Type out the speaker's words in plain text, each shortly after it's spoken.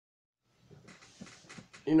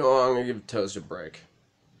You know, I'm gonna give Toast a break.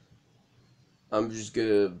 I'm just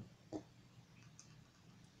gonna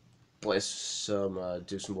play some,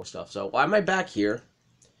 do some more stuff. So, why am I back here?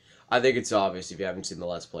 I think it's obvious if you haven't seen the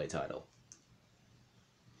Let's Play title.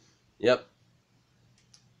 Yep.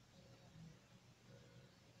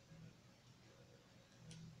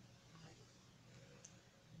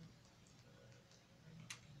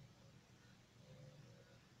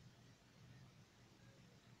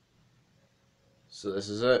 So this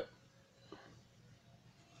is it.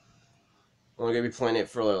 I'm gonna be playing it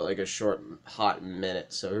for like a short, hot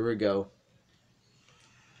minute. So here we go.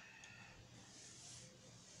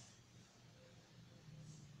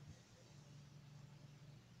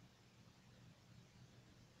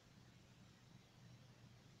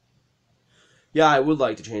 Yeah, I would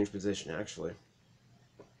like to change position, actually.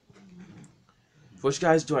 Which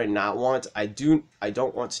guys do I not want? I don't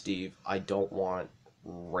want Steve. I don't want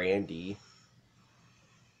Randy.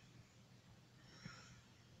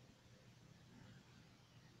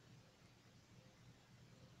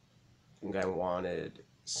 I think I wanted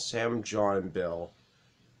Sam, John, and Bill.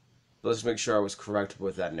 Let's make sure I was correct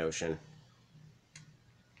with that notion.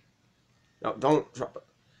 No, don't drop it.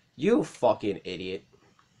 You fucking idiot.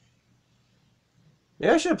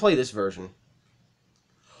 Maybe I should have played this version.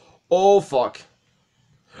 Oh, fuck.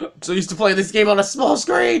 I'm so used to playing this game on a small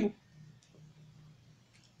screen!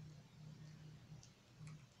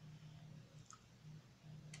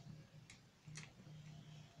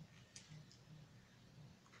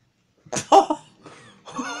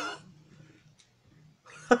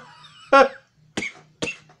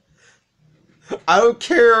 I don't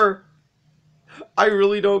care. I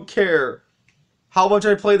really don't care how much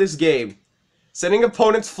I play this game. Sending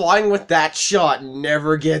opponents flying with that shot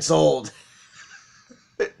never gets old.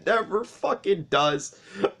 It never fucking does.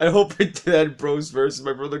 I hope it did Bros versus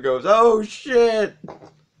my brother goes, oh shit!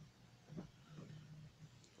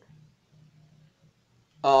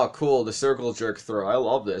 Oh, cool, the circle jerk throw. I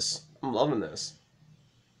love this. I'm loving this.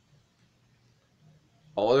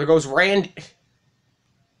 Oh, there goes Randy.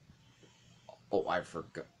 Oh, I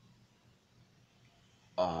forgot.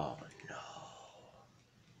 Oh, no.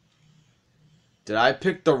 Did I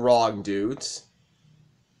pick the wrong dudes?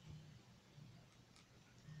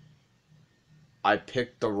 I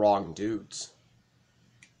picked the wrong dudes.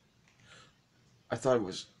 I thought it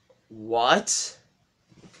was... What?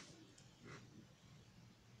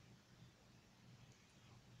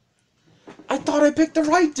 I thought I picked the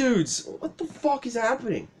right dudes! What the fuck is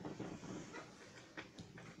happening?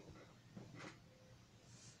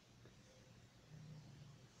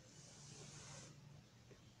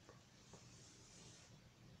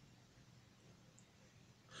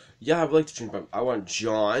 Yeah, I would like to change my... I want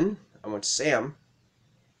John. I want Sam.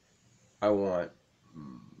 I want...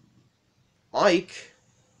 Mike.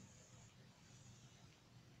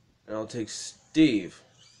 And I'll take Steve.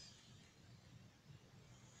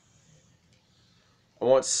 I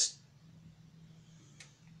want...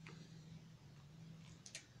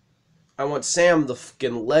 I want Sam the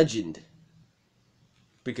fucking legend.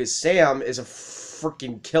 Because Sam is a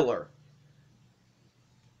freaking killer.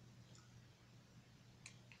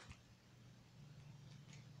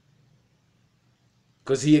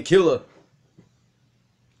 Because he a killer.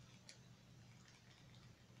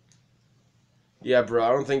 Yeah, bro, I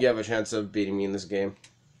don't think you have a chance of beating me in this game.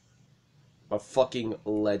 A fucking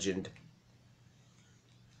legend.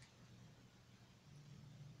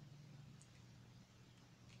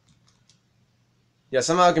 Yeah,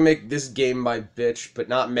 somehow I can make this game my bitch, but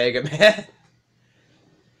not Mega Man.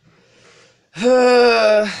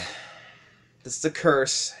 That's the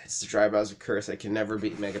curse. It's the Dry Browser curse. I can never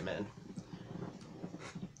beat Mega Man.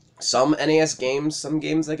 Some NES games, some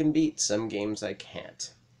games I can beat, some games I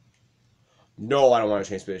can't. No, I don't want to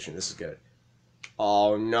change position. This is good.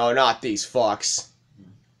 Oh, no, not these fucks.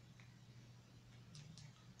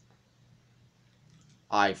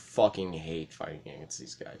 I fucking hate fighting against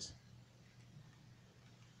these guys.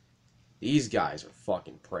 These guys are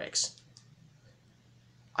fucking pricks.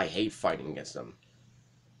 I hate fighting against them.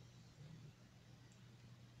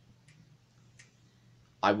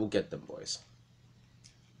 I will get them, boys.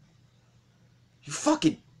 You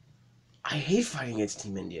fucking... I hate fighting against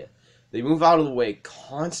Team India. They move out of the way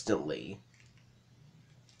constantly.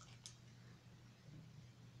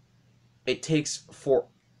 It takes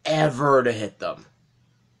forever to hit them.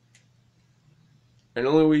 And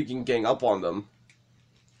only way you can gang up on them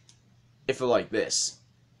if they're like this.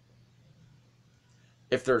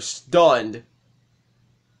 If they're stunned,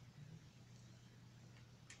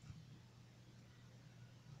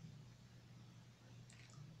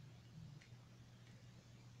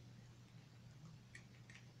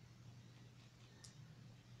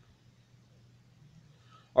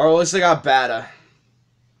 Or at least I got better.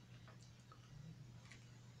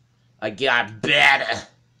 I got better.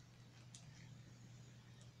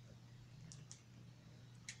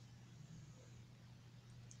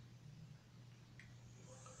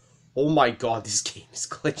 Oh my god, this game is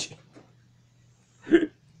glitching.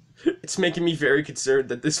 It's making me very concerned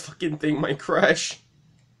that this fucking thing might crash.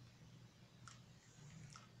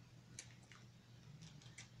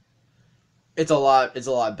 It's a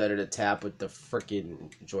lot better to tap with the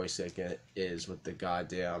freaking joystick than it is with the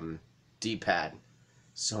goddamn D-pad.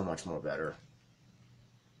 So much more better.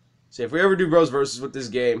 See, if we ever do Bros Versus with this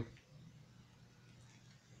game,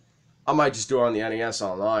 I might just do it on the NES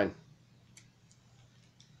online.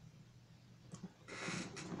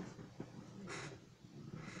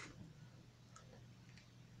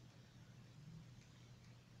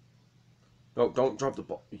 No, don't drop the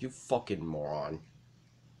ball. You fucking moron.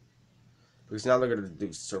 Because now they're gonna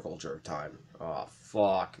do circle jerk time. Oh,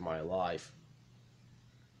 fuck my life.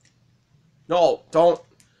 No, don't.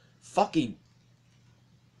 Fucking.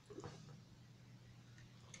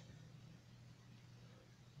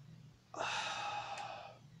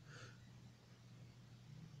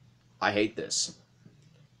 I hate this.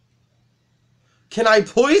 Can I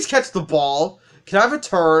please catch the ball? Can I have a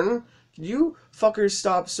turn? Can you fuckers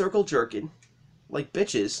stop circle jerking? Like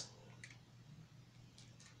bitches.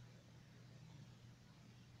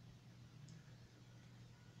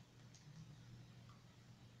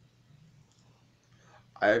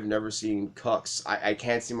 I've never seen cucks. I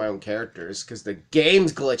can't see my own characters because the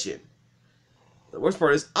game's glitching. The worst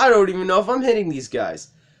part is I don't even know if I'm hitting these guys.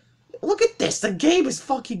 Look at this. The game is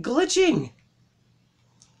fucking glitching.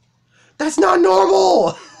 That's not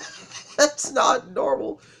normal. That's not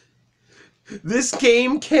normal. This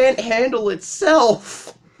game can't handle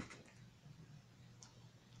itself.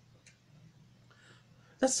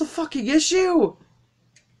 That's the fucking issue.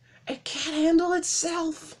 It can't handle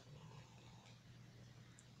itself.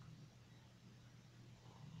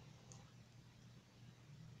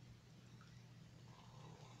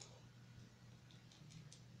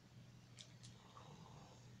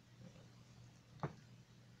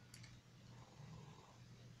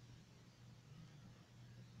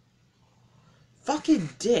 Fucking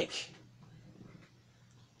dick.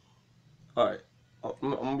 Alright, I'm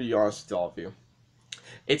gonna be honest with all of you.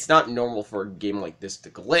 It's not normal for a game like this to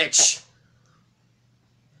glitch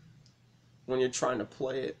when you're trying to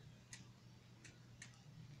play it.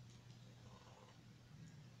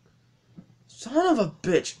 Son of a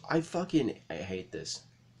bitch. I hate this.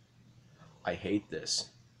 I hate this.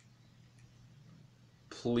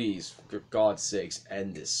 Please, for God's sakes,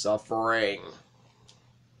 end this suffering.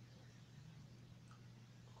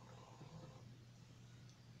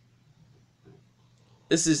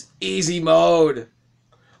 This is easy mode.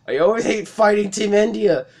 I always hate fighting Team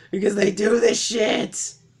India because they do this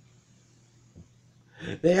shit.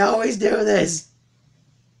 They always do this.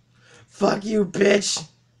 Fuck you, bitch.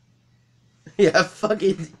 Yeah,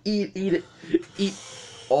 fucking eat it. Eat.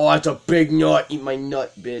 Oh, that's a big nut. Eat my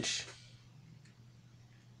nut, bitch.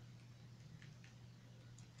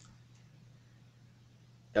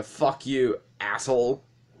 Yeah, fuck you, asshole.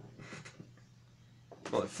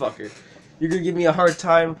 Motherfucker. You're gonna give me a hard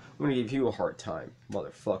time? I'm gonna give you a hard time,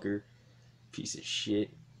 motherfucker. Piece of shit.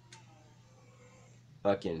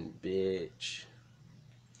 Fucking bitch.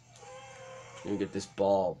 You get this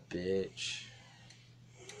ball, bitch.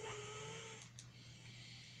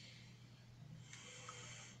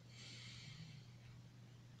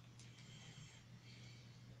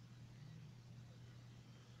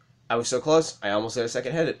 I was so close. I almost had a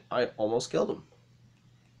second hit. I almost killed him.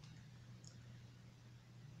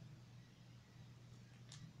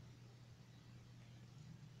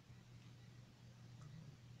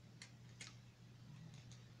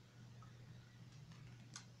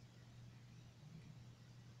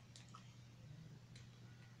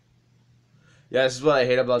 Yeah, this is what I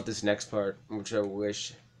hate about this next part, which I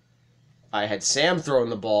wish I had Sam throwing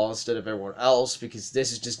the ball instead of everyone else, because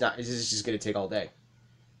this is just gonna take all day.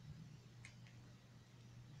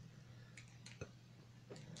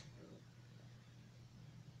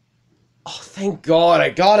 Oh, thank God,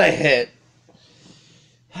 I got a hit.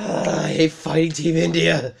 I hate fighting Team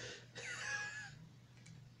India.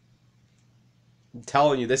 I'm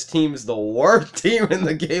telling you, this team is the worst team in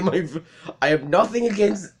the game. I have nothing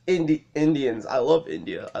against Indians. I love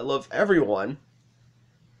India. I love everyone.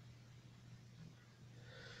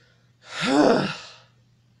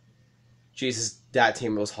 Jesus, that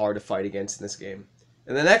team was hard to fight against in this game.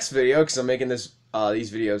 In the next video, because I'm making these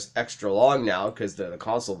videos extra long now because the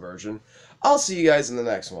console version, I'll see you guys in the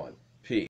next one.